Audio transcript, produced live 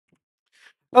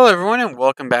Hello everyone and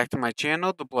welcome back to my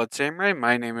channel, The Blood Samurai.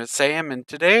 My name is Sam and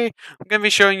today I'm going to be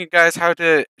showing you guys how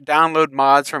to download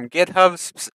mods from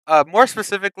GitHub, more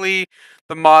specifically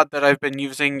the mod that I've been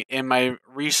using in my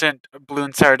recent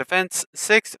Bloons Tower Defense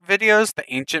 6 videos, the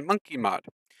Ancient Monkey mod.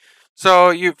 So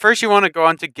you want to go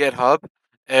onto GitHub,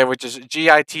 which is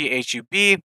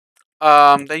GITHUB.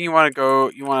 Then you want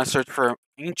to search for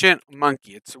Ancient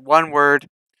Monkey. It's one word.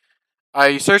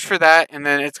 You search for that, and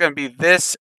then it's going to be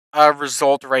this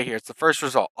result right here. It's the first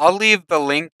result. I'll leave the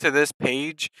link to this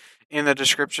page in the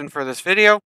description for this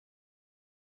video.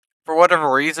 For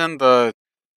whatever reason, the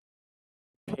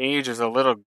page is a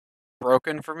little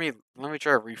broken for me. Let me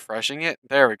try refreshing it.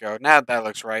 There we go. Now that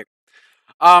looks right.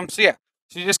 So yeah.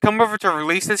 So you just come over to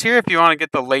releases here. If you want to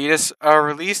get the latest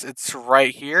release, it's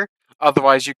right here.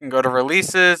 Otherwise, you can go to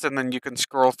releases, and then you can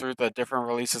scroll through the different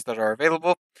releases that are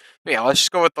available. But yeah, let's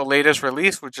just go with the latest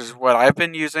release, which is what I've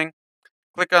been using.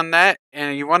 Click on that,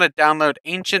 and you want to download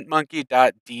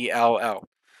ancientmonkey.dll.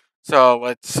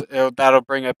 So that'll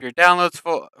bring up your downloads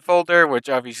folder, which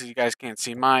obviously you guys can't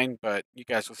see mine, but you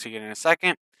guys will see it in a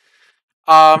second.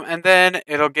 And then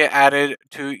it'll get added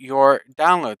to your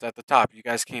downloads at the top. You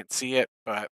guys can't see it,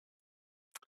 but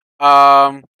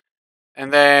and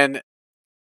then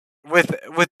with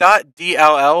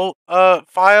 .dll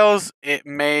files, it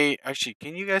may actually.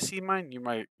 Can you guys see mine? You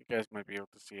guys might be able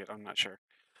to see it. I'm not sure,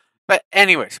 but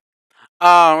anyways.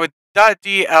 With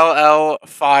 .dll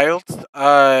files,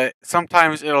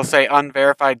 sometimes it'll say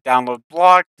unverified download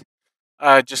blocked.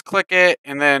 Just click it,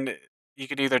 and then you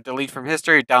can either delete from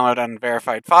history, download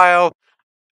unverified file,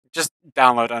 just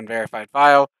download unverified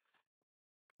file.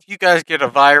 If you guys get a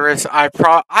virus, I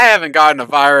haven't gotten a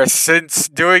virus since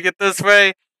doing it this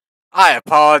way. I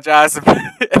apologize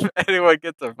if anyone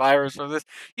gets a virus from this.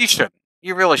 You shouldn't.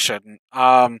 You really shouldn't.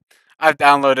 I've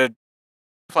downloaded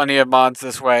plenty of mods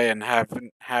this way and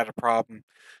haven't had a problem.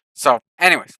 So,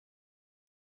 anyways,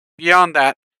 beyond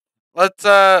that, let's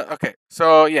okay.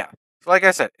 So yeah, so like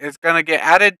I said, it's gonna get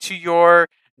added to your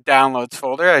downloads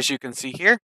folder, as you can see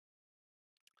here.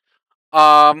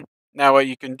 Now what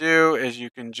you can do is you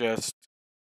can just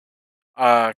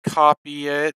copy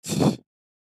it.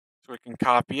 So we can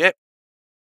copy it,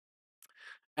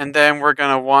 and then we're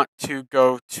gonna want to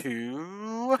go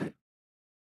to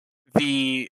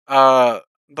the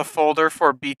folder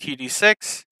for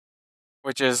BTD6,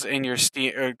 which is in your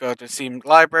Steam. Go to Steam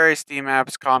Library, Steam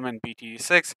Apps, Common,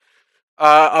 BTD6.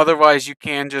 Otherwise, you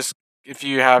can just, if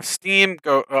you have Steam,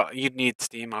 go. You'd need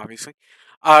Steam, obviously.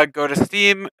 Go to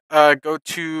Steam. Go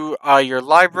to your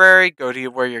library. Go to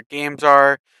where your games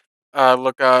are.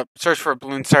 Look up, search for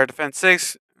Bloons Tower Defense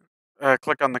 6.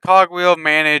 Click on the cogwheel,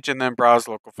 manage, and then browse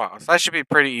local files. That should be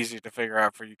pretty easy to figure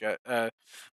out for you guys.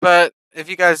 But if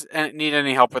you guys need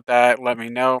any help with that, let me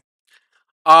know.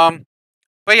 But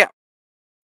yeah.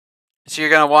 So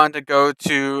you're gonna want to go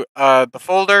to the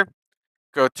folder.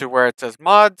 Go to where it says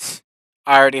mods.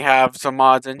 I already have some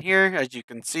mods in here, as you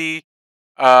can see.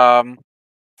 I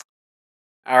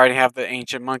already have the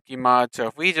Ancient Monkey mod, so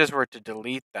if we just were to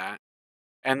delete that,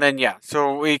 and then yeah,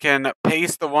 so we can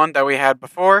paste the one that we had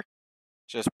before.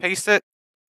 Just paste it.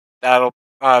 That'll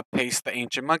paste the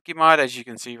Ancient Monkey mod, as you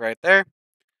can see right there.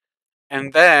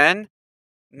 And then,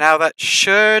 now that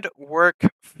should work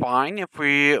fine if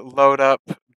we load up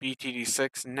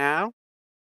BTD6 now.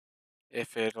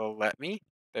 If it'll let me.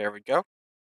 There we go.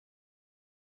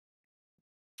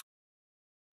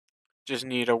 Just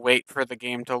need to wait for the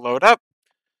game to load up.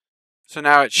 So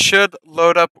now it should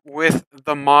load up with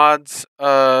the mods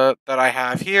that I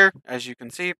have here, as you can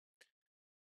see.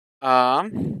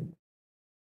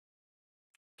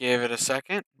 Give it a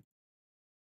second.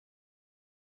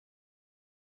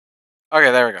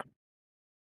 Okay, there we go.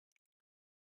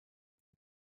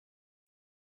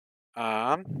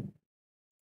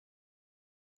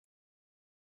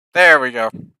 There we go.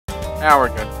 Now we're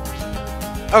good.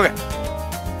 Okay.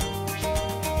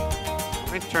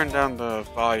 Let me turn down the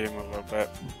volume a little bit.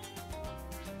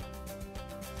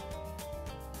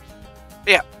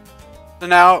 Yeah. So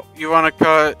now you want to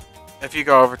cut. If you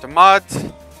go over to mods,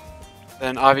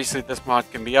 then obviously this mod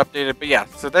can be updated. But yeah,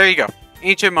 so there you go.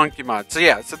 Ancient Monkey mod. So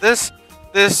yeah, so this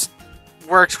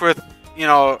works with, you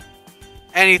know,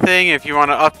 anything. If you want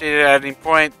to update it at any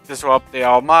point, this will update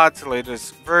all mods, the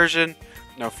latest version.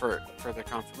 No further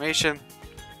confirmation.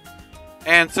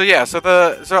 And so yeah, so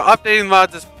updating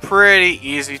mods is pretty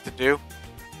easy to do.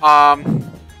 So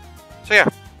yeah,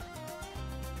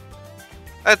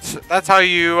 that's how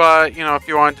you you know, if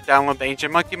you want to download the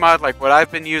Ancient Monkey mod, like what I've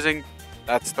been using,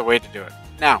 that's the way to do it.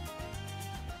 Now,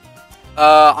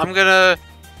 I'm gonna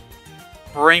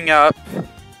bring up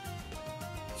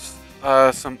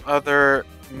some other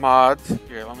mods.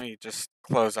 Here, let me just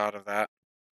close out of that.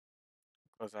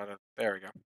 There we go.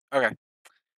 Okay.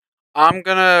 I'm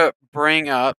gonna bring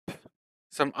up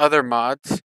some other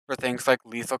mods for things like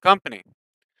Lethal Company.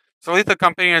 So Lethal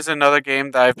Company is another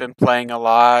game that I've been playing a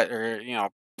lot, or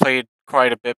played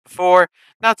quite a bit before.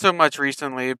 Not so much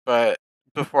recently, but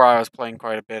before I was playing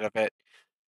quite a bit of it.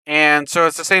 And so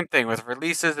it's the same thing with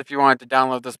releases. If you wanted to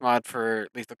download this mod for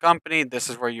Lethal Company, this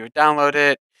is where you would download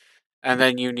it. And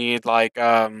then you need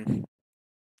Thunderstore.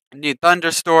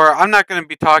 I'm not going to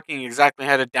be talking exactly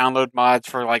how to download mods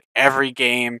for like every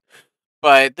game,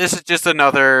 but this is just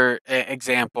another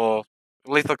example.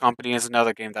 Lethal Company is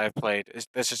another game that I've played.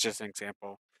 This is just an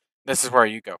example. This is where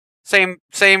you go. Same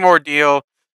ordeal.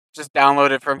 Just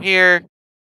download it from here.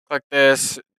 Click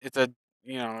this. It's a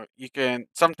you can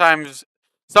sometimes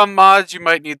some mods you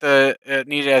might need it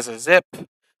as a zip.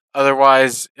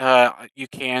 Otherwise, you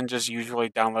can just usually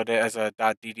download it as a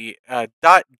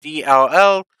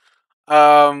 .dll,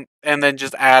 and then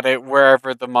just add it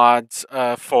wherever the mods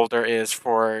folder is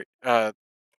for the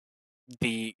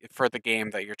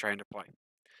game that you're trying to play.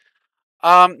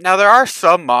 Now there are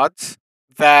some mods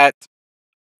that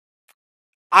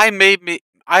I may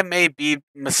be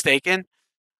mistaken.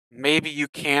 Maybe you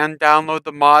can download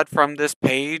the mod from this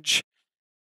page,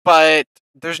 but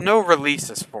there's no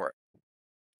releases for it.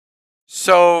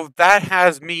 So that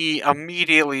has me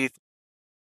immediately,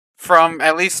 from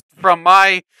at least from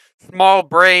my small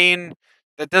brain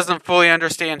that doesn't fully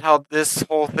understand how this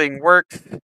whole thing works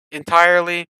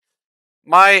entirely,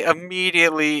 my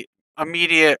immediate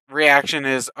reaction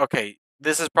is, okay,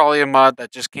 this is probably a mod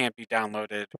that just can't be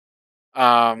downloaded.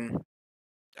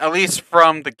 At least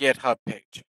from the GitHub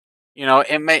page.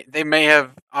 They may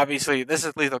have, obviously this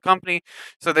is Lethal Company,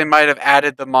 so they might have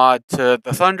added the mod to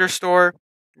the Thunderstore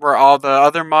where all the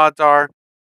other mods are.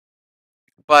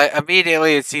 But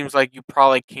immediately it seems like you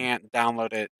probably can't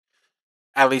download it,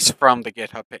 at least from the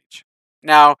GitHub page.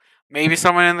 Now, maybe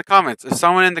someone in the comments, if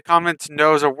someone in the comments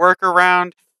knows a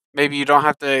workaround, maybe you don't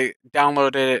have to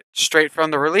download it straight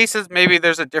from the releases. Maybe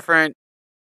there's a different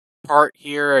part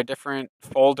here, a different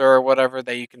folder or whatever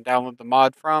that you can download the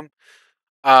mod from.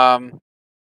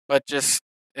 But just,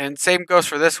 and same goes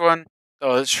for this one,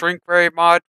 the Shrinkberry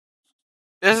mod.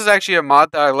 This is actually a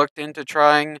mod that I looked into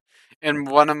trying in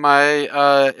one of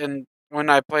my in when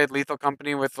I played Lethal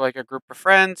Company with like a group of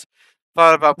friends.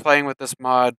 Thought about playing with this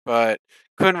mod, but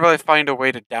couldn't really find a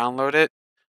way to download it.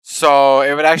 So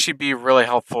it would actually be really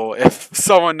helpful if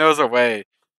someone knows a way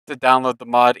to download the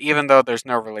mod, even though there's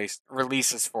no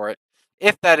releases for it.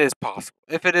 If that is possible,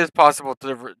 if it is possible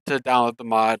to download the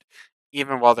mod,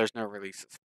 even while there's no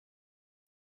releases.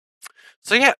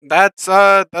 So yeah, that's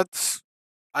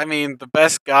I mean the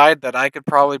best guide that I could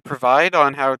probably provide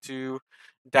on how to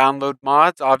download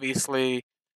mods. Obviously,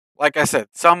 like I said,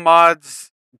 some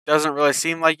mods doesn't really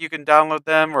seem like you can download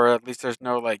them, or at least there's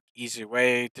no like easy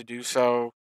way to do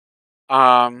so.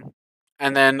 Um,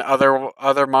 and then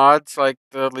other mods like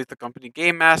the Lethal Company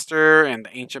Game Master and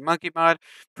the Ancient Monkey mod,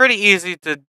 pretty easy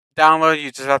to download. You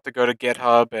just have to go to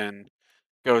GitHub and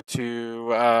go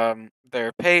to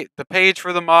the page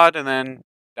for the mod, and then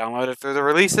download it through the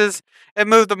releases and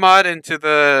move the mod into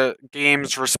the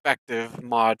game's respective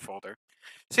mod folder.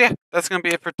 So yeah, that's gonna be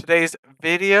it for today's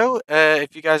video.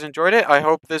 If you guys enjoyed it, I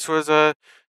hope this was a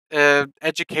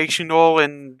educational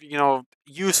and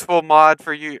useful mod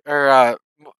for you, or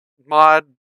mod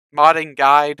modding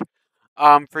guide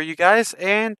for you guys.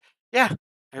 And yeah,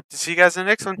 I hope to see you guys in the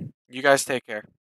next one. You guys take care.